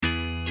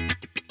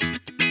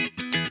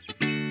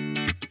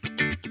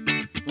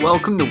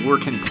Welcome to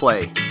Work and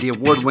Play, the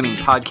award-winning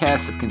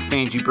podcast of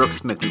Constangy Brooks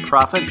Smith and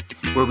Profit,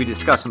 where we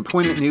discuss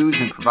employment news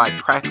and provide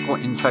practical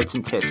insights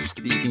and tips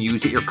that you can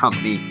use at your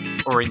company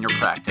or in your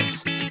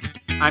practice.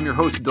 I'm your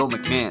host, Bill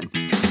McMahon.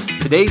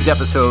 Today's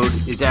episode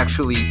is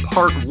actually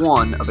part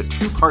one of a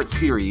two-part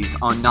series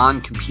on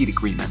non-compete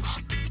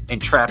agreements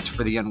and traps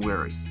for the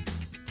unwary.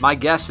 My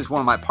guest is one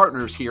of my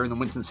partners here in the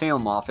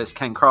Winston-Salem office,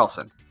 Ken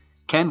Carlson.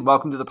 Ken,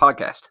 welcome to the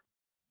podcast.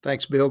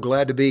 Thanks, Bill.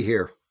 Glad to be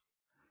here.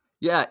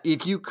 Yeah,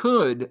 if you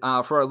could,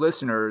 for our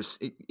listeners,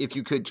 if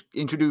you could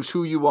introduce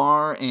who you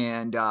are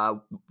and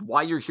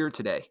why you're here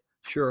today.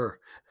 Sure.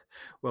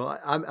 Well,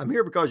 I'm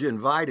here because you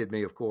invited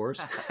me, of course.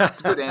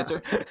 That's a good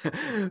answer.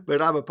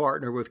 But I'm a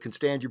partner with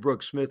Constangy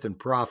Brooks Smith and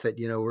Profit.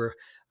 You know, we're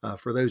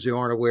for those who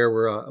aren't aware,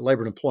 we're a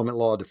labor and employment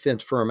law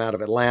defense firm out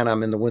of Atlanta.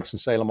 I'm in the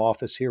Winston-Salem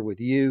office here with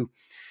you.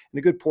 And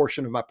a good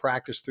portion of my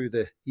practice through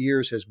the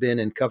years has been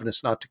in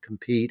covenants not to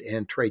compete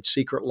and trade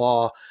secret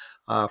law.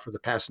 For the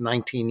past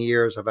 19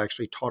 years, I've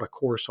actually taught a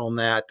course on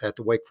that at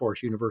the Wake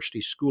Forest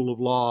University School of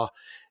Law.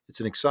 It's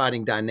an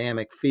exciting,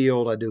 dynamic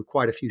field. I do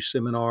quite a few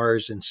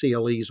seminars and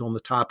CLEs on the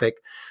topic,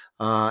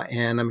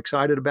 and I'm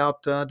excited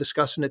about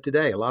discussing it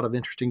today. A lot of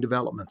interesting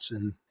developments,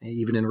 and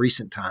even in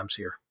recent times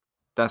here.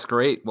 That's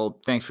great.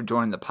 Well, thanks for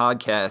joining the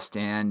podcast.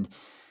 And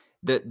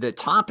the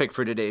topic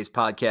for today's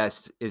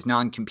podcast is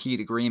non-compete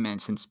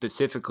agreements and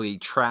specifically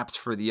traps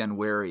for the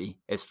unwary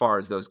as far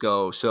as those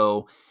go.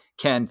 So,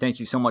 Ken, thank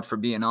you so much for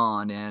being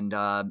on. And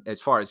as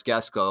far as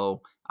guests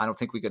go, I don't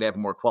think we could have a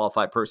more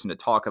qualified person to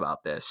talk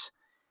about this.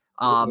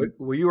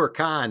 Well, you are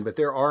kind, but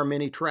there are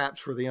many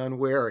traps for the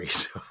unwary.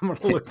 So I'm going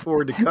to look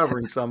forward to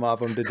covering some of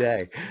them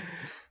today.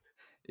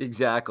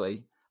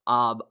 Exactly.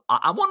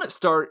 I want to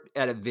start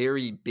at a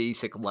very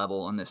basic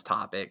level on this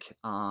topic.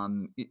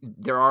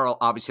 There are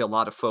obviously a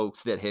lot of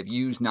folks that have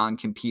used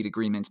non-compete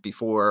agreements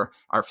before,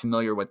 are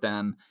familiar with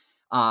them.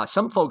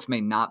 Some folks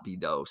may not be,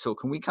 though. So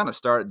can we kind of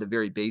start at the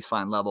very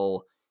baseline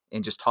level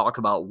and just talk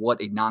about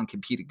what a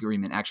non-compete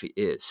agreement actually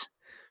is?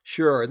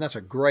 Sure. And that's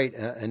a great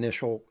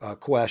initial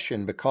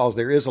question because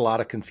there is a lot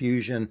of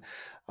confusion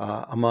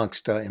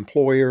amongst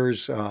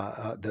employers,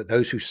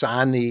 those who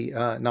sign the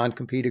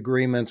non-compete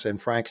agreements, and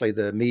frankly,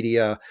 the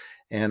media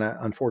and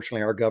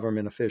unfortunately our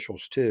government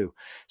officials too.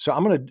 So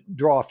I'm going to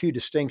draw a few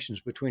distinctions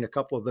between a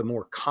couple of the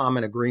more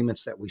common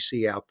agreements that we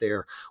see out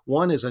there.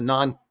 One is a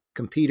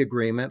non-compete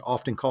agreement,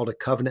 often called a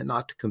covenant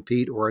not to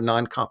compete or a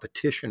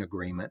non-competition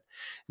agreement.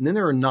 And then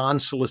there are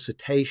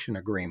non-solicitation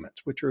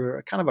agreements, which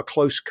are kind of a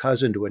close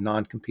cousin to a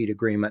non-compete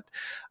agreement,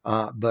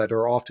 but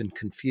are often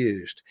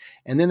confused.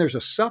 And then there's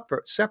a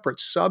separate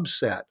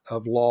subset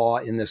of law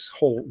in this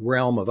whole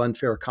realm of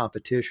unfair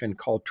competition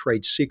called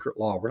trade secret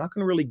law. We're not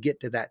going to really get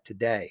to that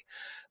today.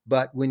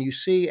 But when you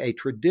see a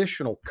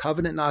traditional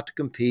covenant not to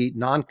compete,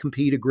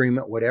 non-compete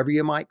agreement, whatever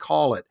you might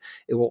call it,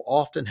 it will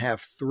often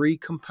have three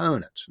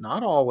components.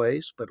 Not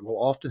always, but it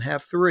will often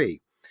have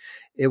three.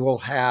 It will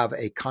have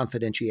a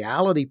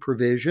confidentiality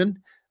provision,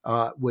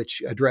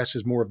 which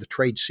addresses more of the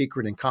trade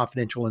secret and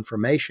confidential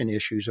information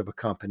issues of a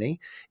company.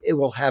 It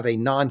will have a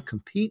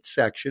non-compete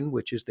section,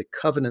 which is the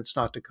covenants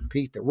not to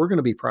compete that we're going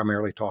to be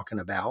primarily talking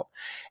about.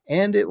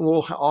 And it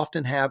will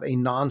often have a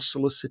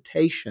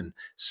non-solicitation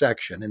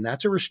section. And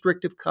that's a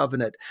restrictive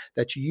covenant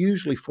that's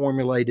usually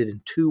formulated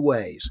in two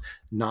ways: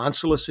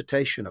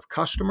 non-solicitation of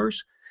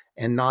customers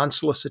and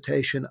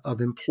non-solicitation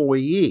of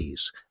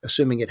employees,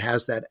 assuming it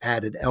has that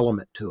added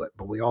element to it,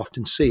 but we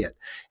often see it.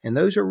 And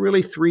those are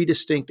really three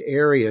distinct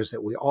areas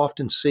that we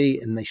often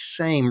see in the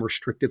same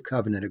restrictive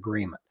covenant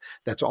agreement.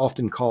 That's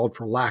often called,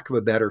 for lack of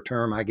a better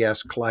term, I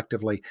guess,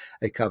 collectively,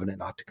 a covenant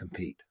not to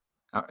compete.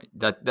 All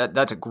right.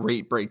 That's a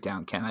great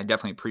breakdown, Ken. I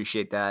definitely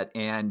appreciate that.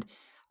 And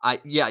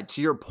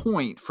to your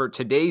point, for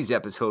today's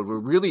episode, we're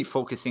really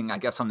focusing, I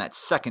guess, on that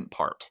second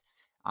part.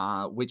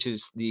 Which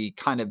is the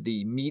kind of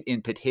the meat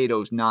and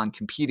potatoes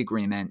non-compete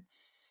agreement,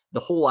 the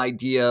whole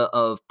idea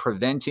of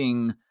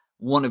preventing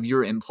one of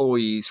your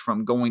employees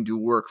from going to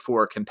work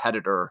for a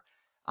competitor,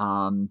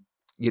 and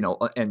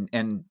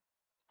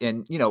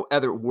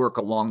other work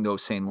along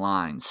those same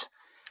lines.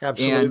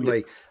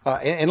 Absolutely.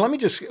 And let me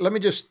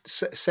just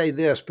say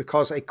this,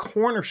 because a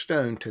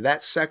cornerstone to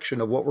that section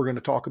of what we're going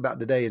to talk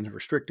about today in the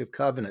restrictive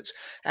covenants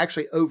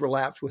actually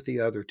overlaps with the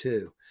other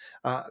two.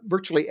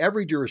 Virtually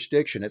every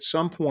jurisdiction at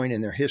some point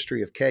in their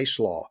history of case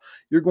law,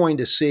 you're going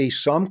to see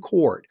some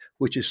court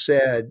which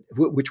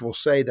will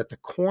say that the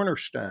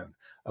cornerstone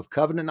of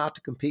covenant not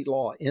to compete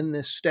law in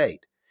this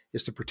state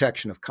is the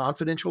protection of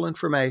confidential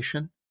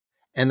information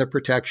and the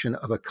protection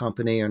of a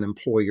company and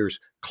employer's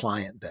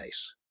client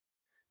base.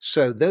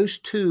 So those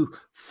two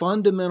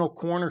fundamental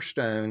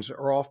cornerstones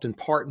are often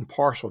part and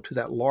parcel to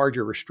that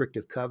larger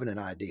restrictive covenant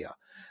idea.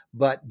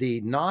 But the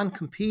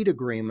non-compete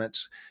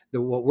agreements,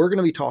 what we're going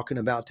to be talking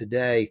about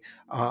today,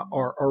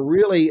 are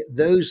really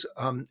those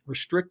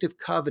restrictive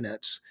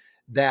covenants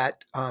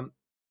that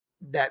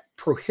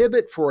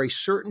prohibit for a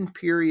certain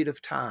period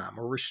of time,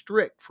 or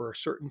restrict for a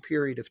certain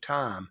period of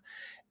time,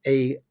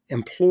 a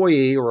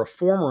employee, or a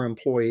former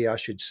employee, I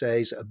should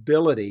say's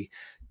ability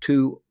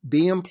to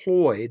be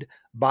employed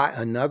by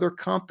another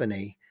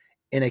company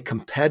in a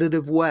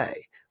competitive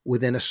way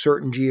within a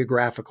certain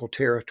geographical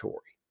territory.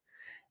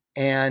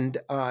 And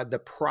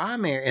the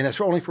primary, and it's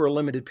only for a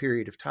limited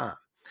period of time.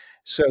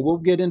 So we'll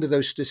get into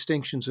those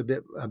distinctions a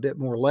bit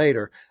more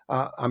later,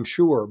 I'm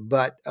sure.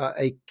 But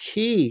a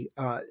key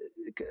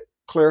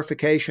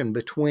clarification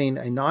between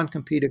a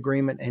non-compete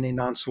agreement and a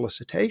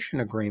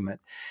non-solicitation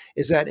agreement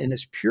is that in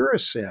its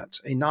purest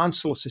sense, a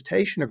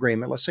non-solicitation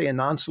agreement, let's say a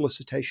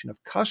non-solicitation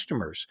of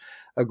customers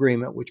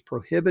agreement, which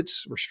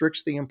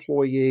restricts the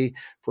employee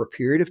for a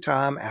period of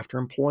time after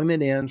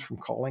employment ends from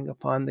calling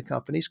upon the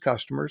company's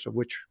customers, of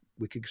which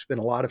we could spend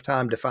a lot of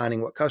time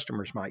defining what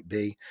customers might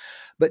be.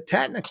 But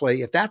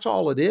technically, if that's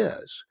all it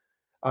is,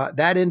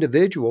 that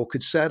individual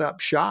could set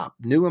up shop,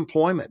 new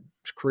employment,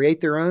 create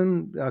their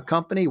own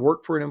company,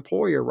 work for an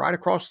employer right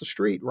across the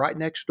street, right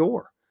next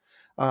door,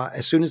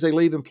 as soon as they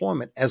leave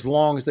employment, as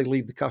long as they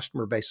leave the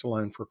customer base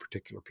alone for a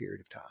particular period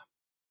of time.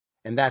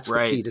 And that's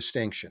the key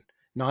distinction.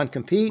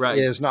 Non-compete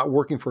is not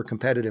working for a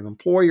competitive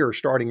employer or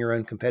starting your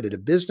own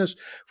competitive business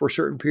for a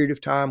certain period of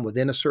time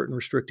within a certain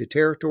restricted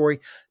territory.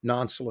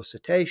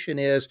 Non-solicitation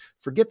is,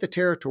 forget the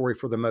territory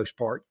for the most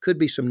part. Could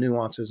be some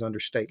nuances under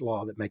state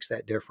law that makes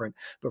that different.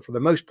 But for the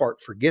most part,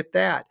 forget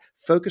that.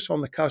 Focus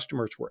on the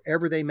customers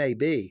wherever they may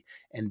be.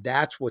 And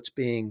that's what's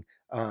being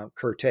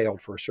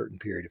curtailed for a certain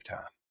period of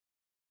time.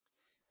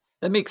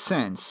 That makes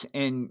sense.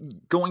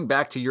 And going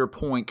back to your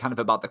point kind of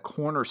about the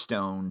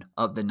cornerstone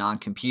of the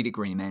non-compete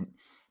agreement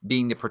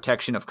being the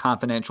protection of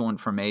confidential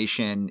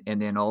information,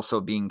 and then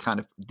also being kind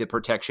of the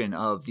protection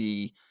of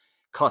the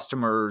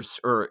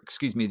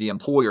the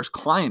employer's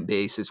client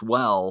base as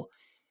well.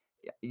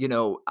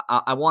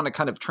 I want to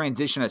kind of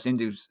transition us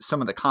into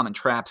some of the common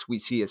traps we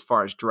see as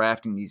far as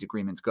drafting these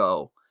agreements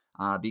go,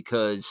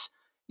 because,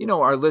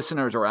 our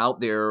listeners are out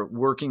there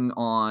working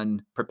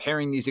on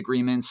preparing these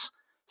agreements,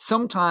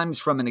 sometimes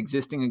from an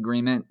existing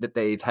agreement that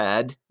they've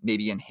had,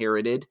 maybe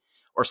inherited,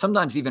 or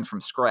sometimes even from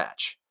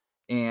scratch.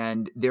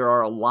 And there are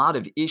a lot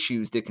of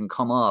issues that can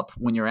come up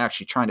when you're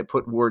actually trying to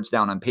put words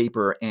down on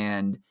paper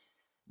and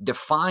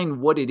define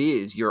what it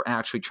is you're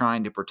actually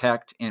trying to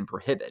protect and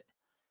prohibit.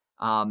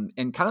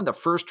 And kind of the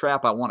first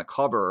trap I want to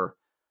cover,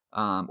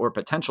 or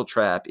potential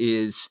trap,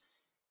 is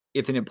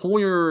if an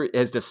employer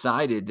has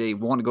decided they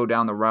want to go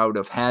down the route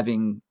of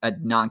having a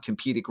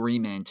non-compete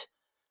agreement,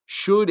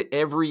 should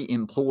every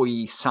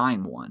employee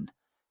sign one?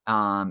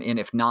 And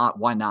if not,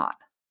 why not?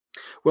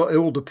 Well, it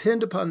will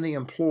depend upon the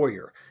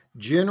employer.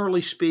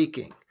 Generally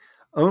speaking,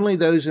 only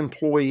those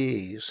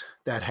employees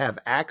that have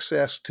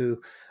access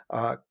to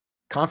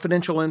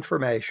confidential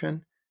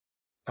information,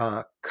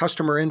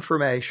 customer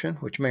information,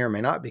 which may or may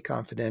not be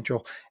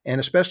confidential, and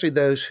especially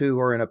those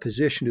who are in a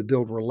position to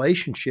build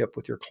relationship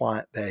with your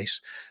client base,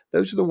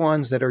 those are the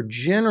ones that are,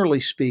 generally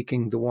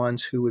speaking, the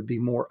ones who would be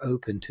more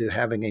open to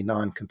having a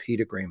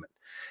non-compete agreement.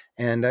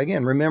 And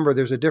again, remember,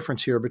 there's a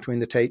difference here between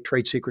the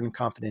trade secret and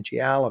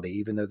confidentiality,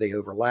 even though they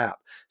overlap.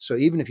 So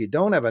even if you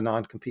don't have a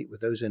non-compete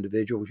with those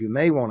individuals, you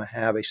may want to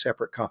have a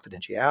separate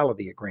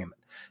confidentiality agreement.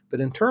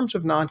 But in terms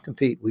of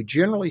non-compete, we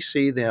generally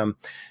see them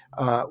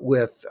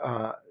with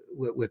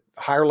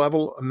higher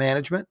level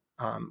management,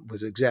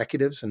 with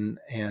executives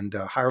and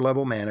higher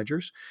level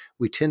managers.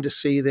 We tend to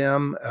see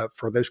them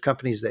for those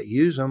companies that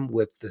use them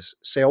with the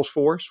sales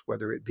force,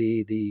 whether it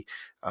be the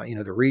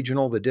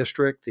regional, the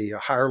district, the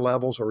higher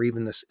levels, or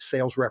even the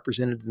sales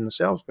representative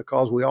themselves,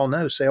 because we all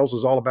know sales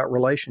is all about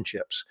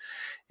relationships.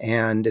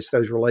 And it's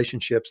those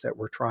relationships that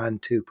we're trying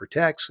to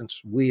protect,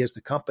 since we as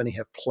the company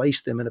have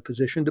placed them in a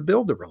position to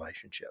build the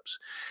relationships.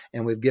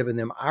 And we've given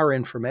them our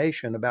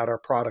information about our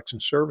products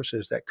and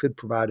services that could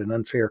provide an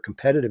unfair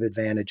competitive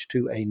advantage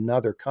to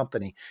another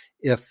company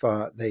if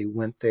they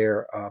went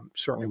there,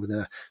 certainly within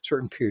a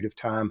certain period of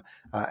time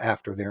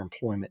after their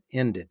employment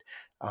ended.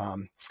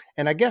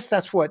 And I guess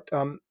that's what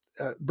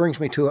brings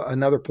me to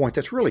another point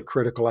that's really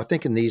critical, I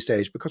think, in these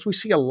days, because we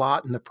see a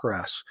lot in the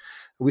press.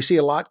 We see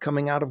a lot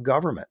coming out of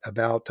government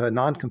about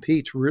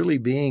non-competes really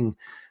being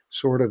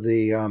sort of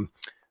the,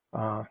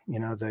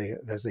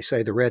 as they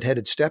say, the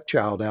redheaded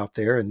stepchild out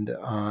there.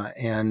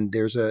 And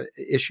there's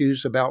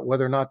issues about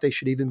whether or not they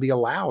should even be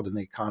allowed in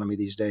the economy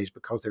these days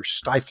because they're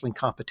stifling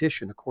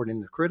competition,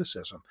 according to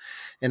criticism.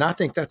 And I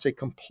think that's a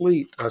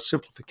complete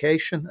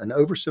simplification, an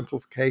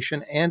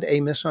oversimplification, and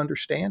a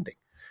misunderstanding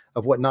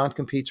of what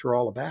non-competes are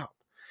all about.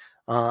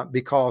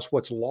 Because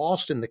what's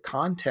lost in the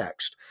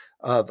context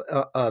of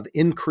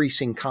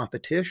increasing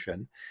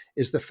competition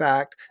is the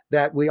fact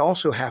that we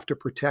also have to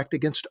protect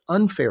against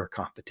unfair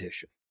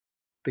competition,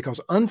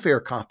 because unfair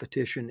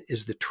competition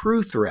is the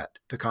true threat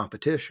to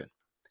competition.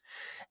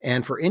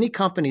 And for any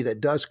company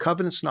that does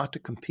covenants not to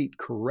compete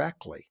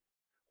correctly,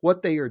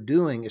 what they are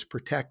doing is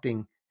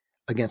protecting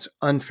against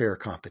unfair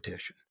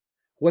competition.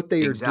 What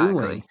they are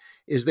doing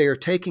is they are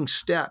taking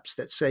steps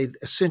that say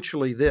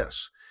essentially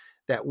this,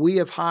 that we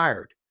have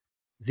hired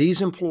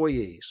these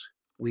employees,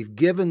 we've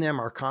given them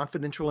our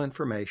confidential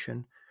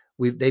information,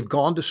 they've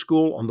gone to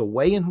school on the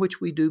way in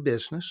which we do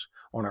business,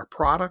 on our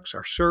products,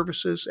 our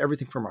services,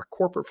 everything from our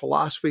corporate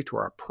philosophy to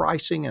our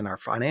pricing and our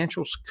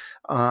financial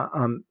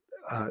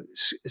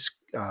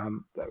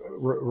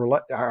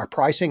our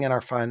pricing and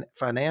our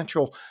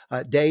financial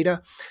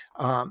data.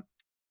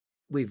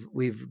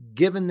 We've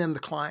given them the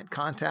client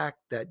contact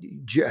that,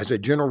 as a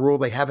general rule,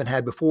 they haven't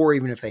had before.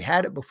 Even if they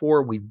had it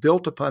before, we've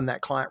built upon that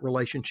client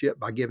relationship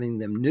by giving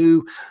them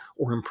new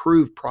or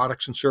improved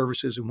products and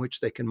services in which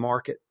they can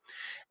market.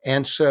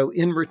 And so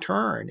in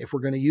return, if we're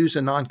going to use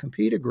a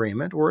non-compete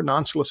agreement or a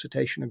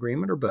non-solicitation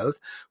agreement or both,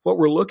 what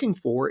we're looking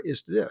for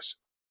is this,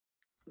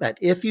 that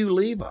if you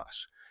leave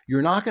us,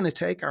 you're not going to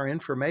take our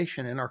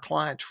information and our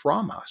clients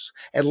from us,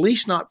 at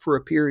least not for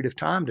a period of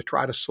time to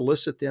try to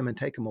solicit them and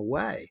take them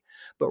away,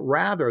 but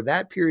rather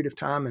that period of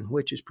time in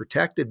which is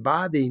protected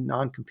by the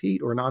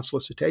non-compete or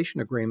non-solicitation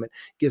agreement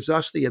gives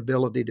us the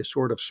ability to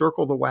sort of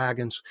circle the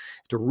wagons,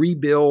 to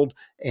rebuild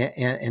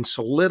and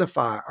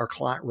solidify our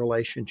client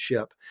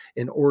relationship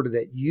in order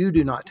that you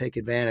do not take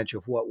advantage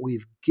of what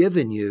we've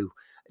given you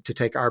to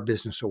take our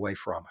business away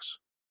from us.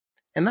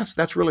 And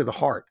that's really the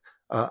heart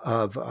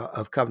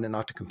of covenant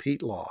not to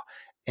compete law.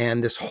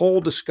 And this whole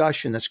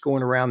discussion that's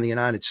going around the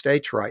United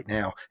States right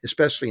now,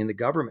 especially in the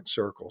government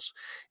circles,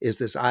 is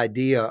this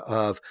idea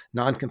of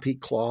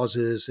non-compete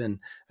clauses and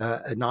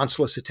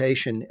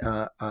non-solicitation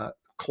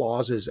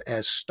clauses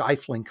as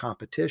stifling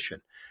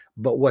competition.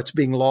 But what's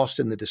being lost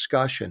in the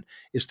discussion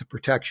is the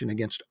protection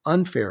against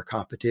unfair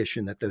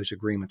competition that those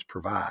agreements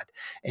provide.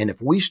 And if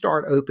we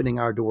start opening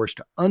our doors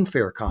to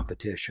unfair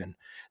competition,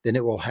 then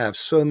it will have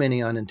so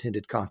many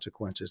unintended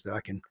consequences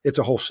that it's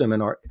a whole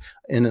seminar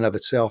in and of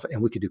itself,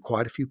 and we could do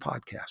quite a few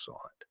podcasts on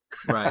it.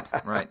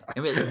 Right.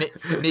 I mean,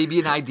 maybe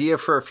an idea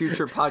for a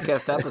future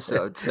podcast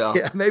episode. So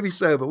yeah, maybe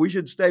so, but we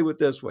should stay with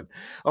this one.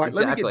 All right,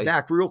 exactly. Let me get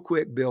back real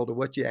quick, Bill, to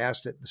what you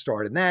asked at the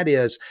start, and that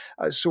is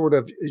sort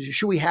of,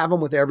 should we have them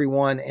with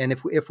everyone? And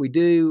if we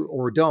do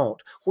or don't,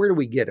 where do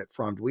we get it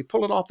from? Do we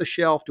pull it off the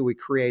shelf? Do we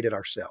create it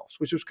ourselves?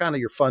 Which was kind of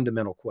your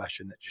fundamental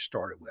question that you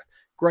started with.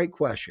 Great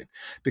question,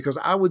 because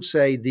I would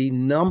say the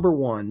number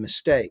one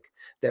mistake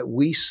that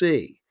we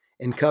see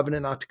in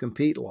covenant not to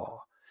compete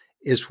law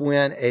is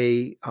when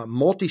a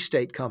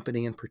multi-state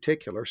company in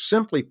particular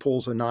simply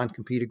pulls a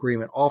non-compete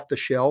agreement off the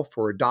shelf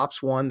or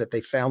adopts one that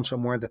they found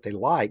somewhere that they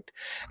liked,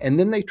 and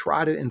then they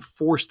try to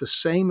enforce the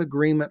same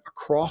agreement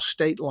across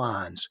state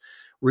lines,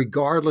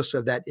 regardless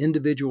of that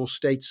individual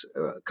state's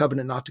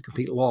covenant not to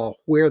compete law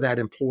where that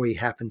employee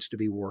happens to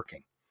be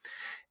working.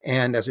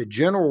 And as a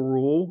general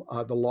rule,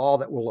 the law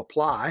that will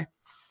apply,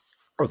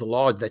 or the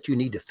law that you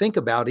need to think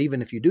about, even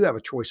if you do have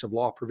a choice of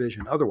law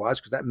provision otherwise,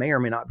 because that may or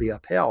may not be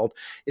upheld,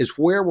 is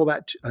where will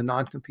that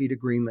non-compete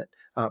agreement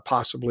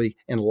possibly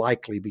and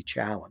likely be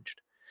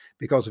challenged?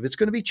 Because if it's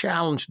going to be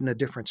challenged in a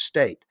different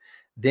state,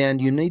 then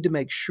you need to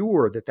make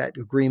sure that that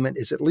agreement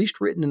is at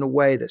least written in a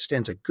way that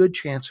stands a good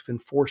chance of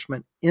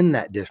enforcement in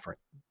that different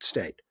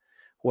state.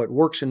 What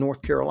works in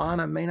North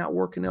Carolina may not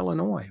work in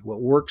Illinois.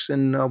 What works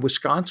in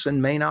Wisconsin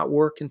may not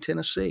work in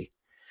Tennessee.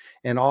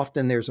 And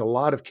often there's a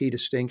lot of key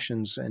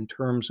distinctions in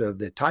terms of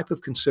the type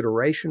of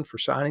consideration for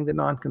signing the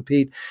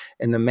non-compete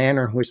and the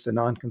manner in which the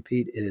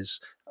non-compete is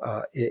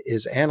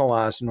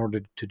analyzed in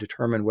order to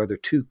determine whether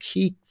two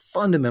key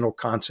fundamental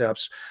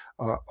concepts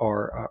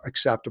are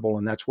acceptable,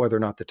 and that's whether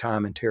or not the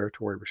time and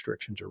territory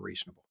restrictions are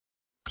reasonable.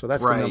 So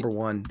that's right. The number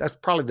one. That's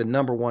probably the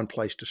number one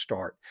place to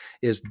start,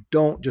 is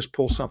don't just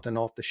pull something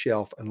off the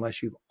shelf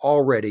unless you've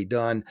already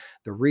done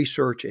the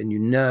research and you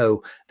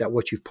know that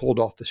what you've pulled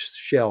off the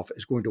shelf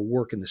is going to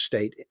work in the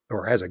state,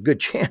 or has a good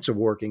chance of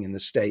working in the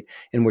state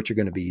in which you're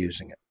going to be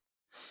using it.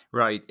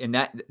 Right. And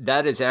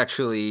that is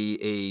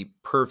actually a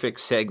perfect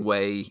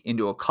segue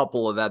into a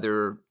couple of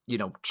other,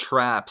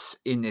 traps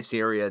in this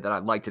area that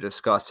I'd like to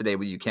discuss today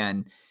with you,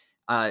 Ken.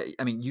 I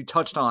mean, you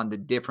touched on the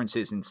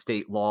differences in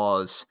state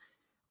laws.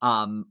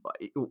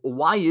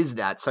 Why is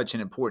that such an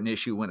important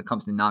issue when it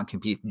comes to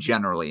non-compete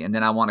generally? And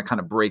then I want to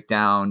kind of break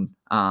down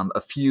a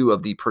few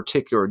of the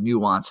particular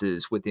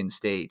nuances within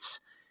states.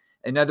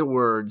 In other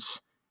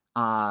words,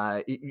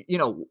 why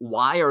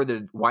are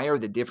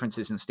the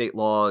differences in state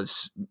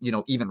laws,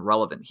 even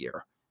relevant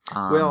here?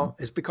 Well,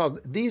 it's because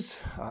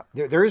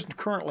there is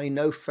currently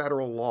no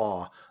federal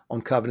law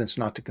on covenants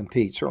not to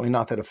compete, certainly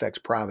not that affects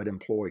private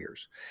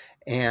employers.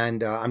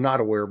 And I'm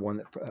not aware of one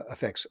that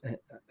affects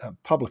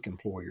public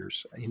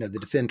employers. The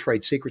Defend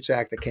Trade Secrets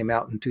Act that came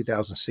out in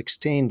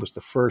 2016 was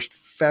the first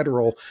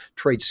federal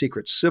trade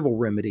secret civil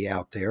remedy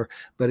out there.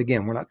 But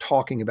again, we're not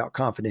talking about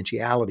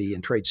confidentiality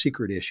and trade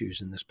secret issues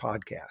in this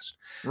podcast.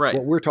 Right.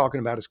 What we're talking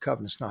about is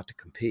covenants not to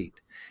compete.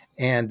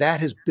 And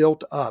that has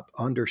built up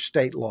under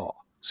state law,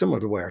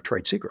 similar to the way our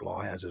trade secret law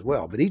has as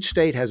well. But each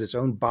state has its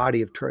own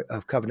body of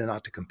covenant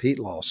not to compete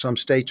laws. Some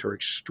states are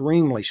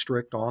extremely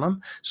strict on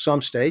them.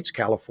 Some states,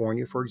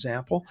 California, for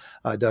example,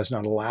 does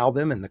not allow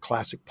them in the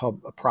classic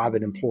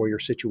private employer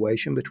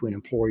situation between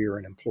employer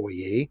and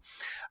employee.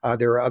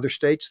 There are other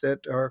states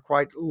that are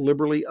quite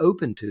liberally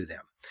open to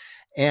them.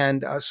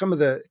 And some of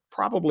the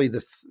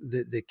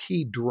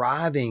key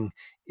driving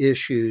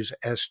issues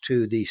as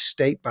to the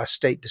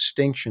state-by-state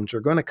distinctions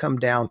are going to come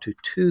down to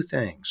two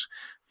things.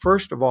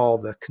 First of all,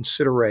 the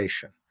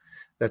consideration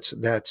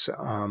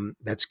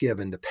that's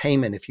given, the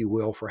payment, if you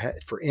will, for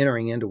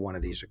entering into one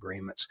of these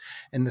agreements.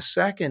 And the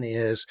second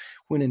is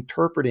when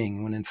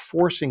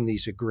enforcing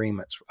these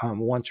agreements,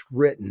 once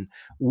written,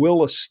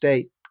 will a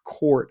state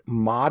court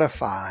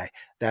modify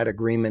that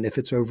agreement if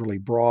it's overly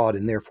broad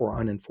and therefore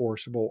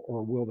unenforceable,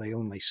 or will they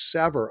only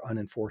sever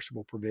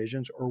unenforceable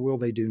provisions, or will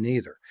they do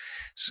neither?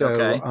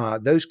 So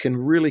those can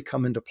really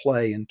come into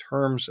play in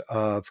terms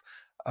of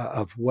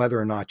whether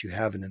or not you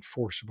have an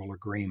enforceable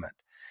agreement.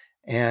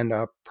 And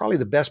probably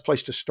the best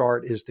place to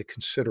start is the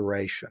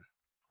consideration.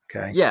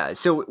 Okay. Yeah.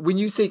 So when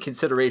you say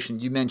consideration,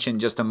 you mentioned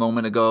just a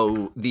moment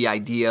ago the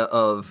idea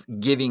of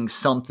giving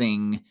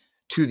something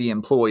to the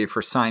employee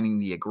for signing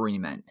the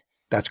agreement.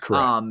 That's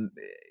correct.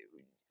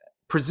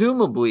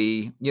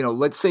 Presumably,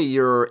 let's say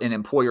you're an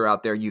employer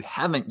out there, you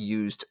haven't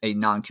used a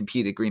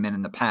non-compete agreement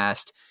in the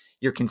past,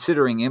 you're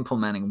considering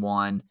implementing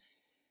one.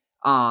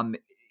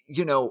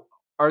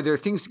 Are there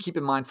things to keep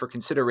in mind for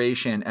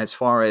consideration as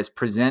far as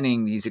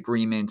presenting these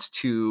agreements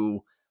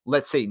to,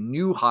 let's say,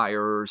 new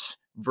hires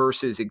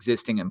versus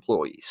existing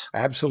employees?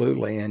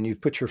 Absolutely. And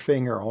you've put your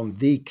finger on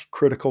the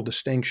critical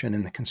distinction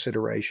in the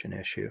consideration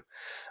issue.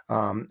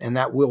 And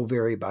that will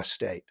vary by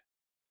state.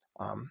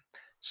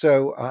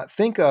 So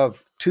think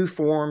of two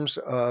forms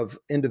of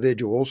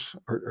individuals,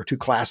 or two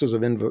classes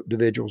of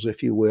individuals,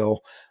 if you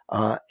will,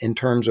 in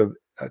terms of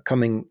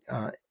coming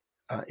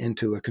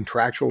into a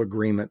contractual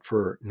agreement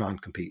for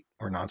non-compete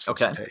or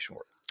non-solicitation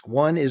work.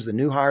 One is the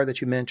new hire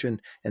that you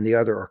mentioned, and the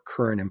other are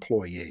current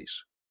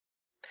employees.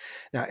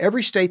 Now,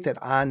 every state that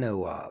I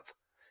know of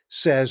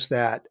says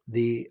that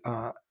the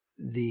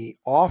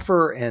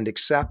offer and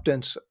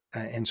acceptance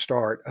and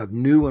start of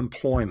new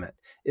employment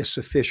is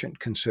sufficient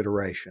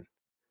consideration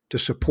to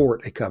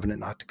support a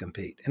covenant not to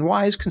compete. And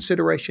why is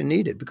consideration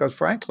needed? Because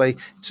frankly,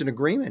 it's an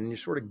agreement, and you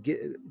sort of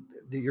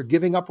you're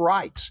giving up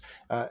rights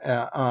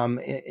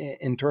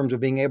in terms of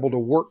being able to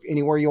work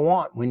anywhere you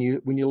want when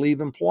you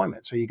leave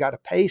employment. So you got to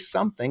pay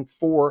something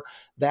for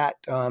that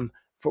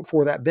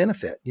for that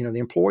benefit. The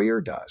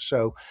employer does.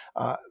 So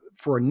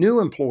for new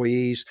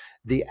employees,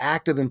 the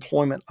act of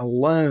employment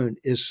alone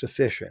is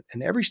sufficient.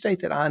 And every state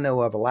that I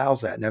know of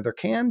allows that. Now, there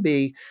can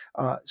be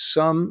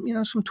some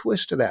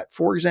twist to that.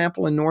 For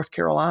example, in North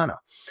Carolina,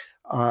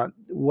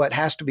 what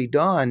has to be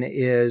done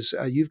is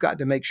you've got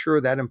to make sure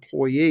that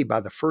employee by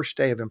the first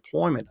day of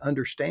employment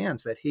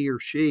understands that he or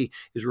she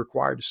is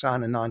required to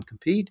sign a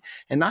non-compete,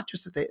 and not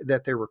just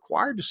that they're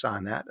required to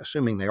sign that,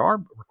 assuming they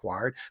are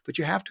required, but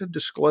you have to have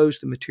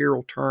disclosed the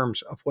material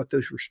terms of what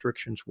those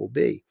restrictions will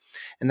be.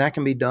 And that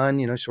can be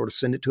done, sort of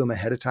send it to them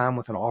ahead of time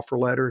with an offer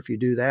letter if you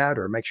do that,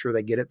 or make sure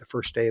they get it the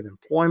first day of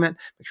employment,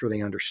 make sure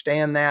they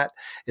understand that,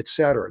 et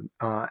cetera.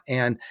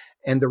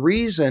 And the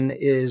reason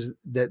is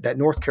that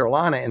North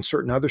Carolina and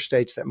certain other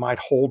states that might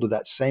hold to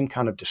that same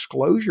kind of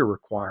disclosure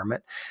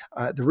requirement,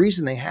 the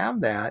reason they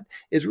have that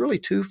is really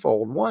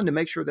twofold. One, to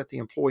make sure that the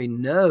employee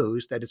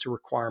knows that it's a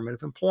requirement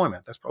of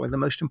employment. That's probably the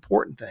most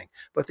important thing.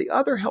 But the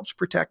other helps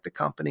protect the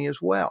company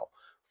as well.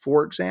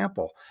 For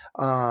example,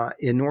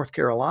 in North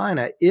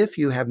Carolina, if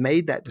you have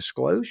made that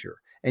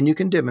disclosure and you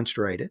can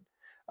demonstrate it,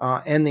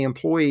 and the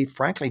employee,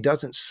 frankly,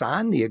 doesn't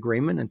sign the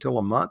agreement until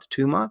a month,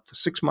 2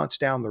 months, 6 months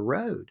down the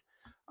road,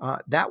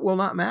 that will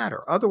not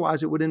matter.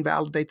 Otherwise, it would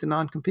invalidate the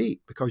non-compete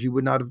because you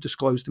would not have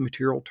disclosed the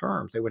material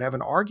terms. They would have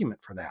an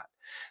argument for that.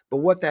 But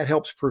what that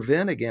helps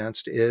prevent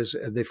against is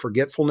the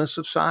forgetfulness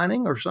of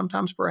signing, or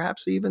sometimes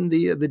perhaps even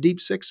the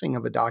deep sixing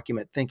of a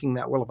document, thinking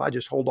that, well, if I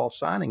just hold off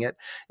signing it,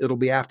 it'll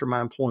be after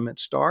my employment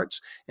starts.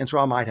 And so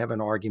I might have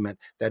an argument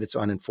that it's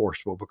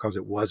unenforceable because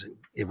it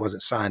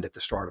wasn't signed at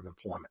the start of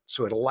employment.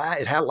 So it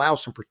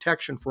allows some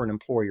protection for an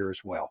employer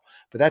as well.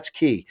 But that's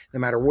key. No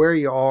matter where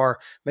you are,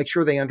 make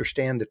sure they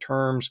understand the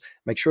terms,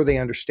 make sure they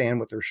understand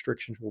what the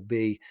restrictions will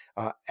be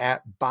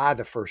by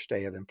the first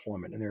day of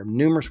employment. And there are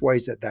numerous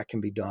ways that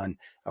can be done.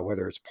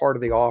 Whether it's part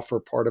of the offer,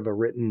 part of a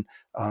written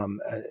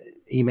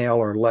email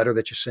or letter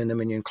that you send them,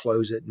 and you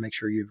enclose it and make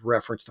sure you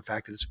reference the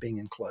fact that it's being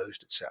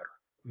enclosed, et cetera.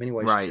 Many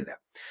ways to do that.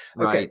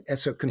 Okay. Right. And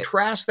so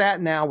contrast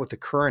that now with the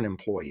current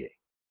employee.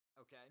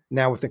 Okay.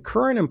 Now with the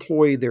current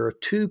employee, there are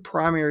two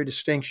primary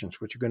distinctions,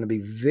 which are going to be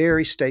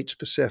very state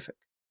specific.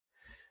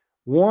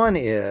 One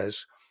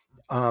is,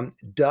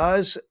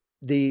 does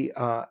the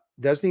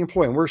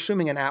employee, and we're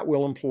assuming an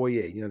at-will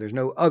employee, there's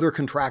no other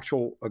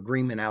contractual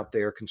agreement out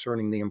there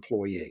concerning the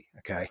employee,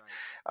 okay,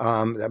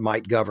 that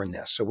might govern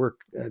this. So we're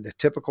the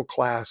typical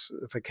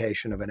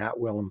classification of an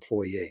at-will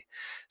employee.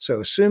 So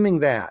assuming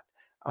that,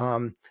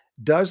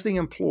 does the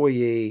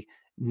employee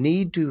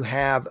need to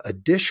have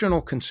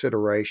additional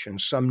consideration,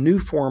 some new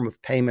form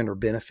of payment or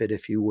benefit,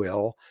 if you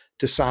will,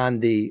 to sign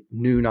the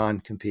new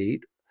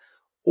non-compete,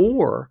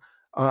 or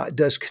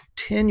does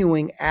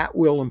continuing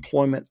at-will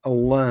employment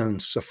alone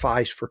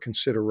suffice for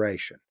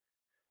consideration?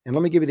 And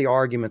let me give you the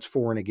arguments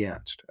for and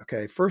against.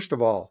 Okay, first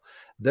of all,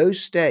 those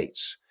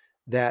states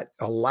that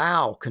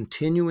allow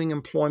continuing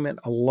employment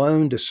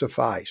alone to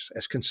suffice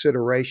as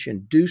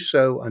consideration do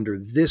so under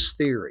this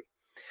theory.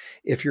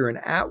 If you're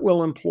an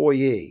at-will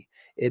employee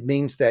It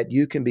means that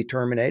you can be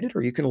terminated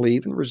or you can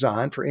leave and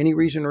resign for any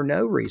reason or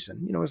no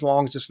reason, as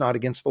long as it's not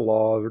against the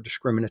law or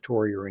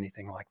discriminatory or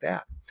anything like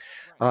that.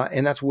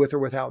 And that's with or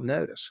without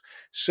notice.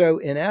 So,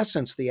 in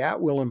essence, the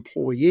at-will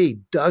employee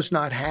does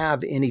not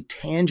have any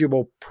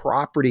tangible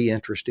property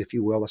interest, if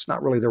you will. That's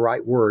not really the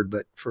right word,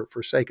 but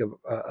for sake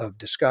of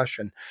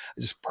discussion,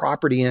 it's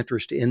property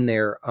interest in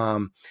their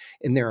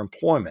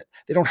employment.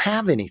 They don't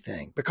have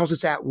anything because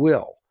it's at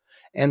will.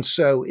 And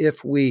so,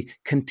 if we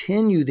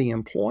continue the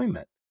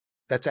employment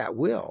that's at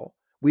will,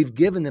 we've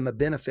given them a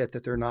benefit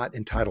that they're not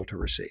entitled to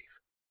receive.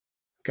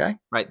 Okay.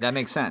 Right. That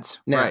makes sense.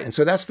 Now, right. And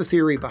so that's the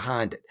theory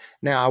behind it.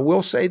 Now, I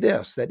will say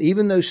this, that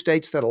even those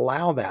states that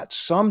allow that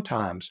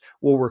sometimes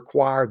will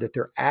require that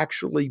there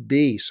actually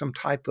be some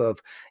type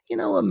of,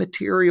 a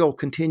material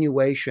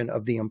continuation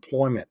of the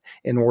employment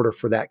in order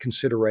for that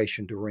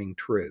consideration to ring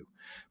true.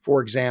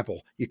 For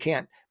example, you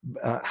can't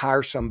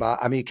hire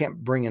somebody. You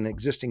can't bring an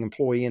existing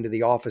employee into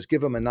the office,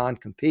 give them a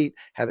non-compete,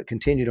 have it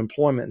continued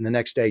employment, and the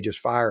next day just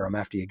fire them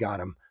after you got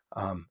them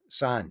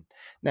signed.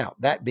 Now,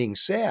 that being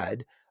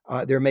said,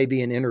 there may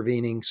be an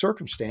intervening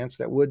circumstance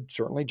that would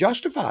certainly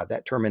justify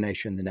that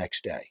termination the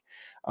next day.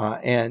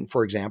 And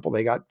for example,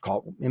 they got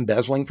caught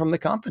embezzling from the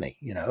company,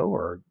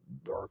 or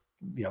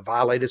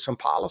violated some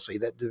policy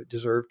that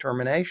deserved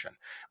termination.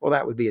 Well,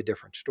 that would be a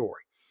different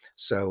story.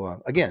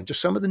 So again,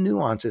 just some of the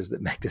nuances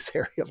that make this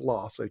area of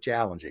law so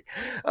challenging.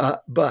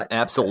 But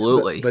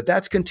absolutely, but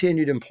that's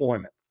continued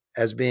employment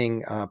as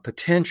being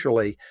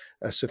potentially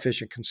a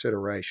sufficient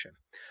consideration.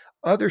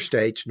 Other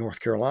states, North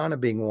Carolina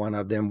being one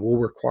of them, will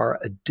require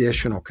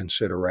additional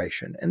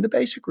consideration. And the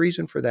basic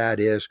reason for that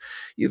is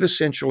you've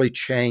essentially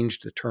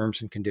changed the terms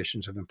and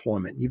conditions of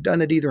employment. You've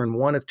done it either in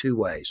one of two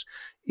ways.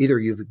 Either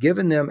you've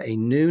given them a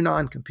new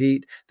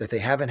non-compete that they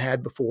haven't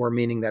had before,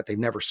 meaning that they've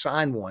never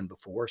signed one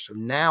before. So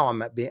now I'm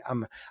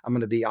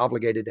going to be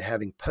obligated to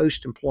having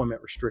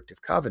post-employment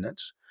restrictive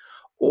covenants.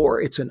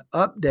 Or it's an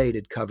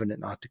updated covenant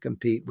not to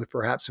compete with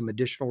perhaps some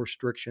additional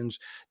restrictions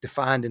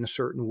defined in a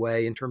certain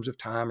way in terms of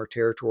time or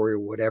territory or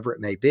whatever it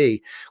may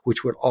be,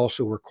 which would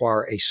also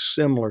require a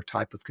similar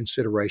type of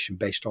consideration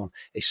based on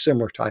a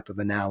similar type of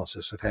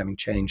analysis of having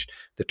changed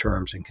the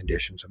terms and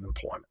conditions of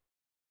employment.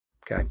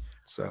 Okay,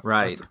 so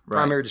that's the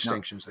primary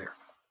distinctions there.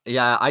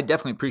 Yeah, I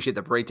definitely appreciate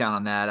the breakdown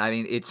on that.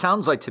 It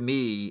sounds like to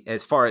me,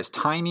 as far as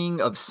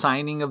timing of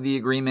signing of the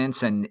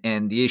agreements and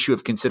the issue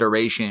of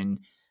consideration,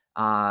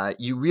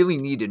 you really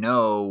need to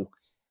know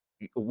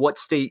what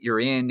state you're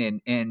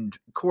in and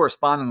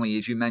correspondingly,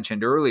 as you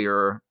mentioned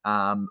earlier,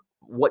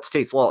 what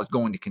state's law is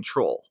going to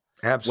control.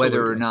 Absolutely.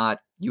 Whether or not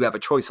you have a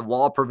choice of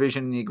law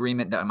provision in the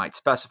agreement that might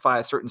specify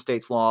a certain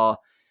state's law.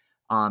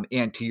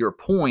 And to your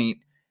point,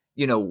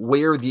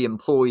 where the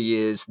employee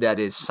is that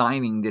is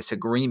signing this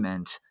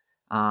agreement,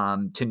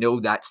 to know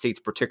that state's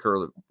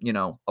particular,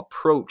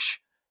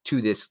 approach to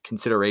this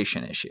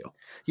consideration issue.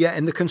 Yeah,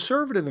 and the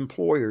conservative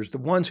employers, the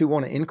ones who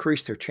want to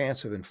increase their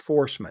chance of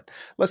enforcement.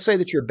 Let's say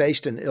that you're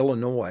based in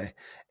Illinois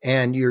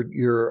and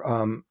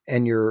your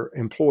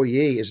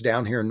employee is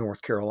down here in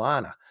North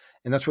Carolina,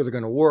 and that's where they're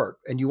going to work.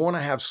 And you want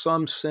to have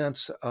some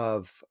sense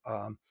of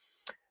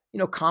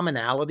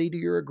commonality to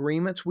your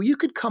agreements. Well, you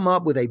could come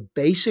up with a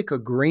basic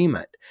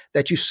agreement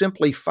that you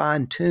simply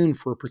fine tune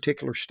for a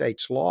particular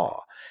state's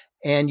law.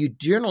 And you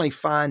generally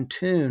fine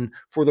tune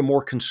for the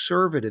more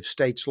conservative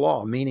state's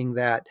law, meaning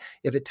that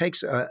if it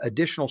takes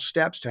additional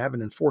steps to have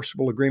an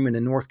enforceable agreement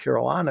in North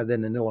Carolina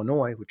than in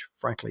Illinois, which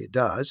frankly it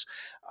does,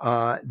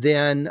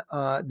 then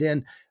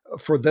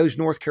for those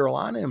North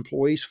Carolina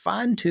employees,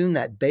 fine tune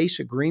that base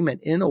agreement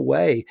in a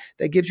way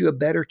that gives you a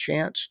better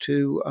chance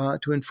to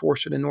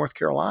enforce it in North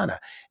Carolina.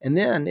 And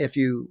then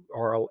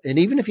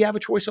even if you have a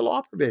choice of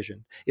law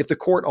provision, if the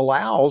court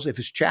allows, if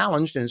it's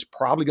challenged, and it's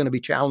probably going to be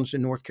challenged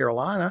in North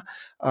Carolina,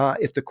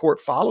 if the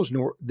court follows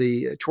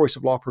the choice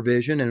of law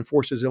provision and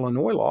enforces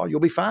Illinois law, you'll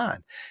be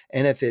fine.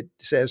 And if it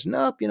says,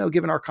 nope,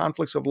 given our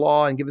conflicts of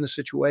law and given the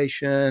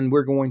situation,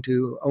 we're going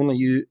to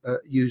only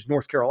use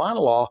North Carolina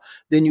law,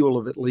 then you will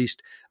have at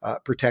least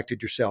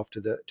protected yourself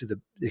to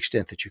the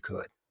extent that you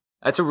could.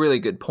 That's a really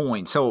good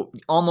point. So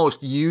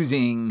almost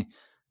using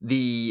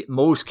the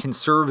most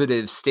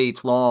conservative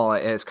state's law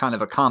as kind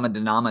of a common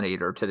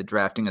denominator to the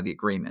drafting of the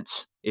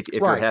agreements, if right.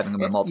 You're having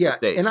them in multiple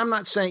states. And I'm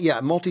not saying,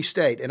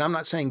 multi-state. And I'm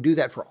not saying do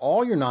that for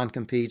all your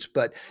non-competes,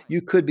 but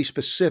you could be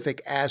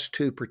specific as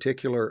to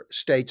particular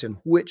states in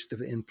which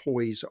the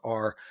employees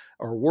are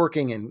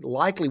working and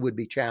likely would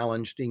be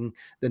challenging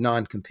the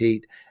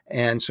non-compete.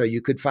 And so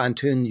you could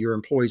fine-tune your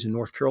employees in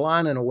North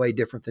Carolina in a way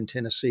different than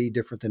Tennessee,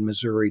 different than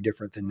Missouri,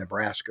 different than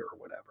Nebraska or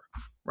whatever.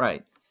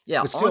 Right.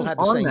 Yeah. But still have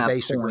the same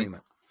base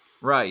agreement.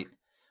 Right.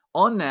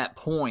 On that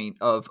point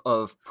of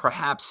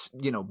perhaps,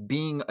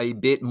 being a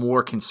bit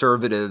more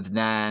conservative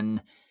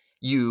than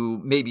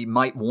you maybe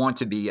might want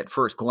to be at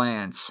first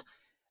glance,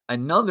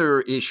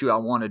 another issue I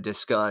want to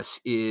discuss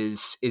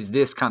is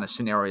this kind of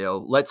scenario.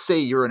 Let's say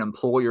you're an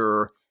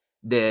employer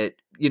that,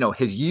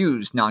 has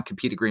used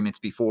non-compete agreements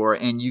before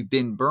and you've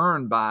been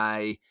burned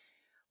by,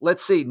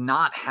 let's say,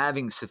 not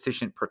having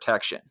sufficient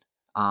protection.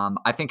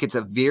 I think it's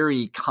a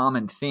very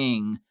common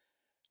thing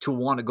to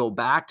want to go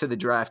back to the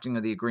drafting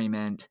of the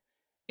agreement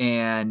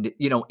and,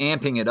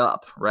 amping it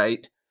up,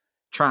 right?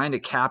 Trying to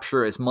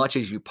capture as much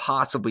as you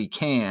possibly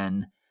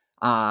can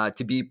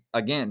to be,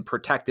 again,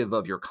 protective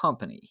of your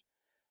company.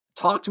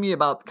 Talk to me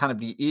about kind of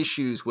the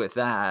issues with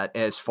that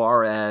as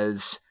far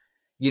as,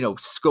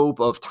 scope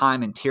of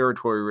time and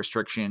territory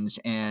restrictions,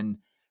 and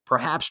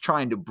perhaps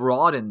trying to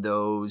broaden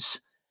those,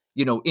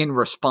 in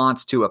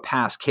response to a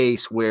past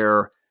case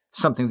where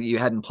something that you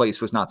had in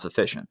place was not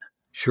sufficient.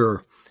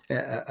 Sure.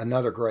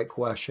 Another great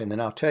question.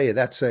 And I'll tell you,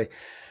 that's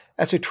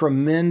a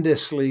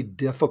tremendously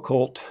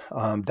difficult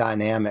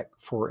dynamic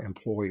for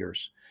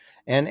employers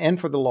and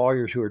for the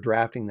lawyers who are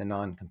drafting the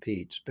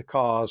non-competes,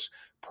 because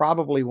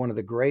probably one of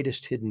the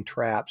greatest hidden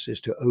traps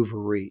is to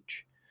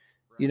overreach.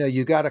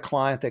 You got a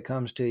client that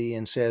comes to you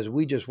and says,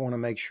 we just want to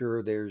make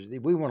sure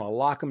we want to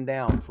lock them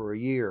down for a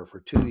year, for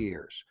 2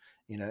 years.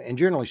 And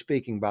generally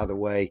speaking, by the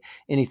way,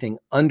 anything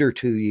under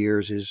 2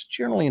 years is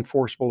generally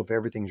enforceable if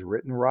everything's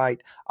written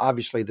right.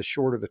 Obviously, the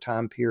shorter the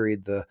time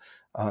period, the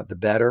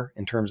better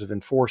in terms of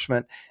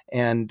enforcement.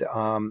 And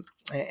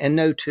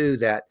know too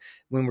that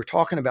when we're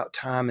talking about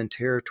time and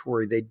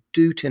territory, they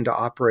do tend to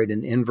operate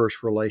in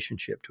inverse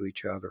relationship to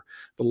each other.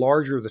 The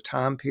larger the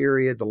time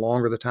period, the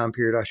longer the time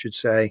period, I should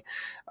say,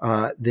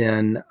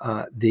 then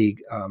the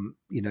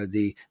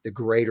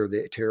greater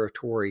the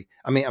territory.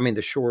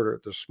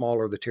 The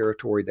smaller the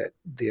territory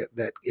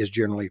that is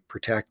generally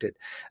protected.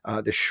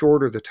 The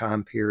shorter the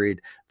time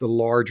period, the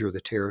larger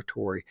the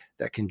territory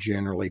that can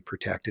generally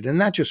protect it.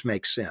 And that just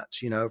makes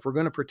sense. If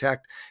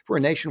we're a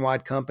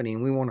nationwide company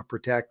and we want to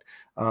protect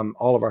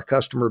all of our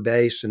customer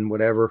base and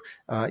whatever,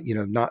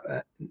 not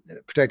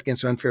protect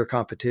against unfair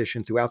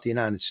competition throughout the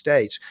United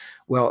States.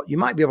 Well, you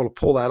might be able to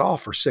pull that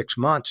off for 6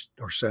 months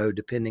or so,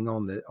 depending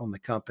on the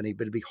company,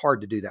 but it'd be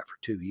hard to do that for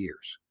 2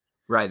 years.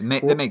 Right.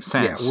 That makes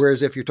sense. Yeah.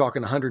 Whereas if you're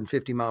talking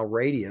 150-mile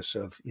radius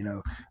of,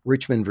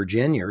 Richmond,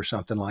 Virginia or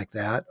something like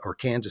that, or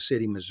Kansas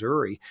City,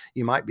 Missouri,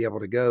 you might be able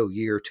to go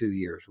year, 2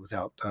 years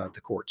without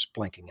the courts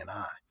blinking an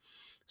eye.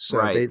 So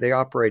right. they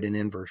operate in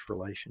inverse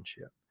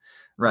relationship.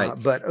 Right.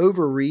 But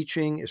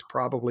overreaching is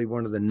probably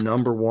one of the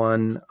number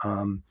one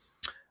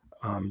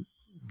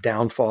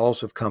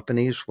downfalls of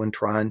companies when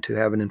trying to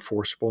have an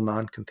enforceable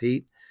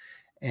non-compete.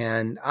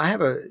 And I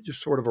have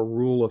just sort of a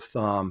rule of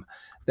thumb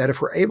that if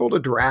we're able to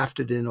draft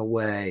it in a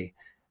way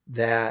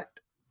that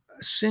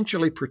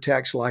essentially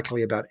protects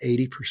likely about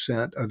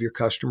 80% of your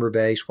customer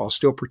base while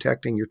still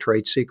protecting your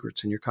trade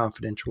secrets and your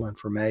confidential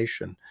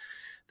information,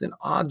 then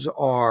odds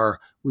are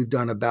we've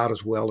done about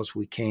as well as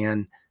we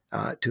can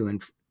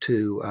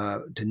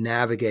to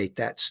navigate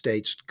that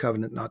state's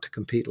covenant not to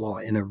compete law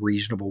in a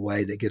reasonable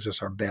way that gives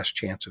us our best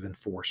chance of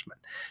enforcement.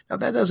 Now,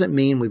 that doesn't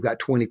mean we've got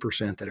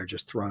 20% that are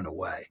just thrown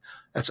away.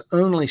 That's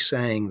only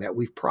saying that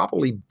we've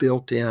probably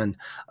built in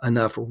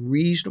enough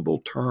reasonable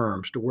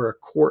terms to where a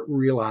court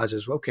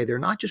realizes, okay, they're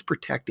not just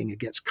protecting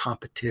against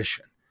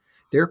competition.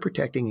 They're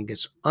protecting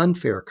against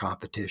unfair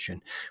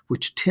competition,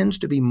 which tends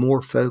to be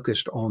more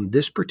focused on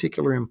this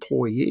particular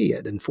employee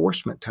at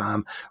enforcement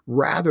time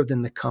rather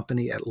than the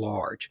company at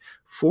large.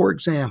 For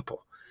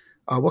example,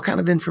 what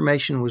kind of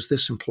information was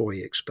this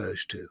employee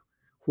exposed to?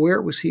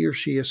 Where was he or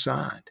she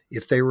assigned?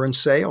 If they were in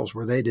sales,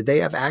 did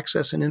they have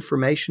access and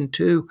information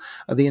to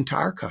the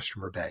entire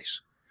customer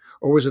base?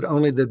 Or was it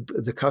only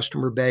the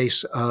customer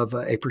base of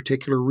a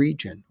particular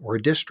region or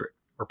a district,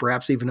 or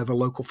perhaps even of a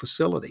local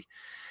facility?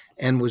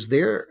 And were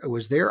their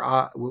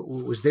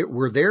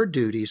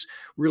duties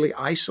really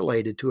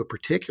isolated to a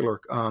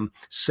particular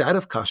set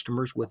of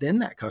customers within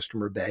that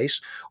customer base,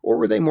 or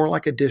were they more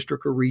like a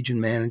district or region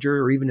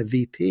manager or even a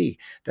VP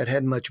that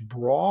had much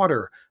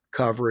broader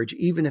coverage,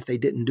 even if they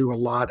didn't do a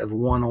lot of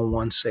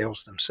one-on-one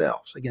sales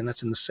themselves? Again,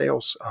 that's in the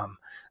sales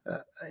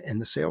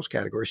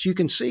category. So you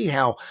can see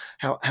how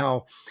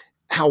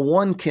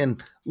one can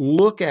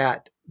look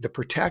at the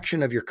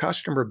protection of your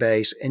customer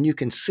base, and you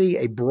can see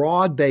a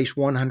broad-based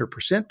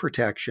 100%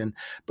 protection.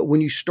 But when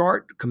you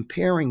start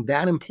comparing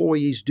that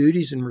employee's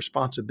duties and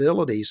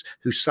responsibilities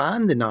who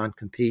signed the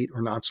non-compete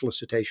or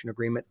non-solicitation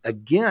agreement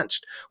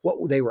against what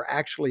they were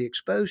actually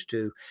exposed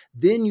to,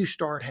 then you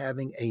start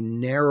having a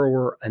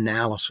narrower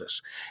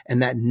analysis.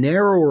 And that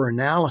narrower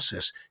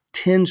analysis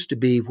tends to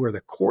be where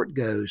the court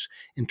goes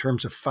in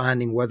terms of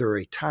finding whether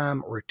a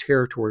time or a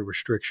territory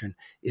restriction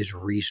is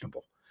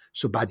reasonable.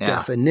 So by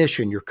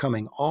definition, you're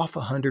coming off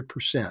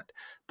 100%,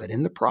 but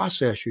in the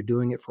process, you're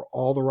doing it for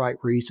all the right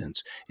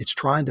reasons. It's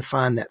trying to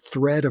find that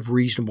thread of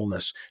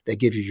reasonableness that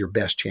gives you your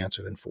best chance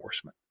of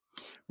enforcement.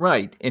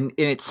 Right. And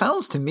it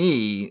sounds to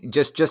me,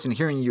 just in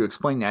hearing you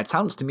explain that, it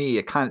sounds to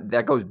me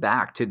that goes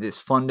back to this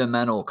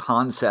fundamental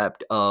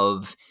concept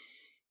of,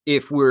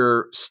 if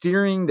we're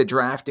steering the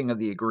drafting of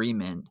the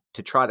agreement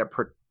to try to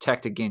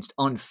protect against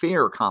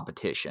unfair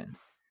competition,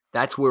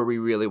 that's where we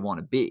really want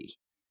to be.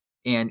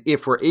 And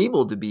if we're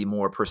able to be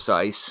more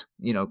precise,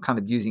 kind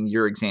of using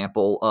your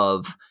example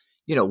of,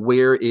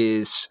 where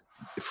is,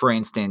 for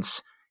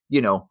instance,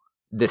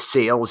 the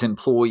sales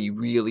employee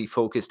really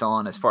focused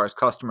on as far as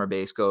customer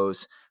base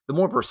goes, the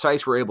more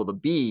precise we're able to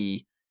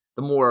be,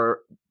 the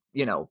more,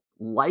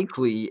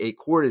 likely a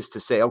court is to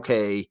say,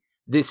 okay,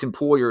 this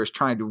employer is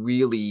trying to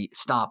really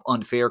stop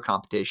unfair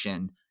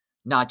competition,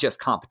 not just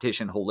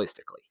competition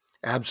holistically.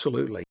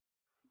 Absolutely.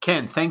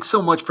 Ken, thanks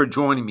so much for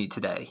joining me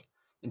today.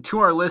 And to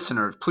our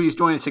listeners, please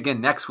join us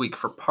again next week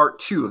for part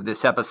 2 of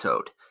this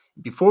episode.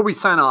 Before we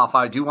sign off,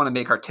 I do want to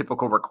make our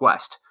typical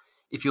request.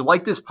 If you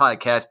like this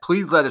podcast,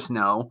 please let us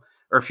know.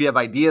 Or if you have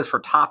ideas for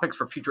topics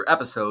for future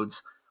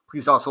episodes,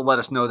 please also let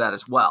us know that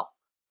as well.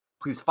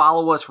 Please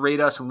follow us, rate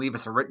us, and leave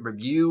us a written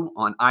review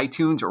on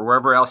iTunes or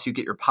wherever else you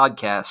get your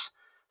podcasts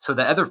so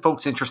that other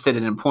folks interested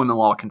in employment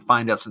law can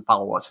find us and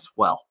follow us as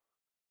well.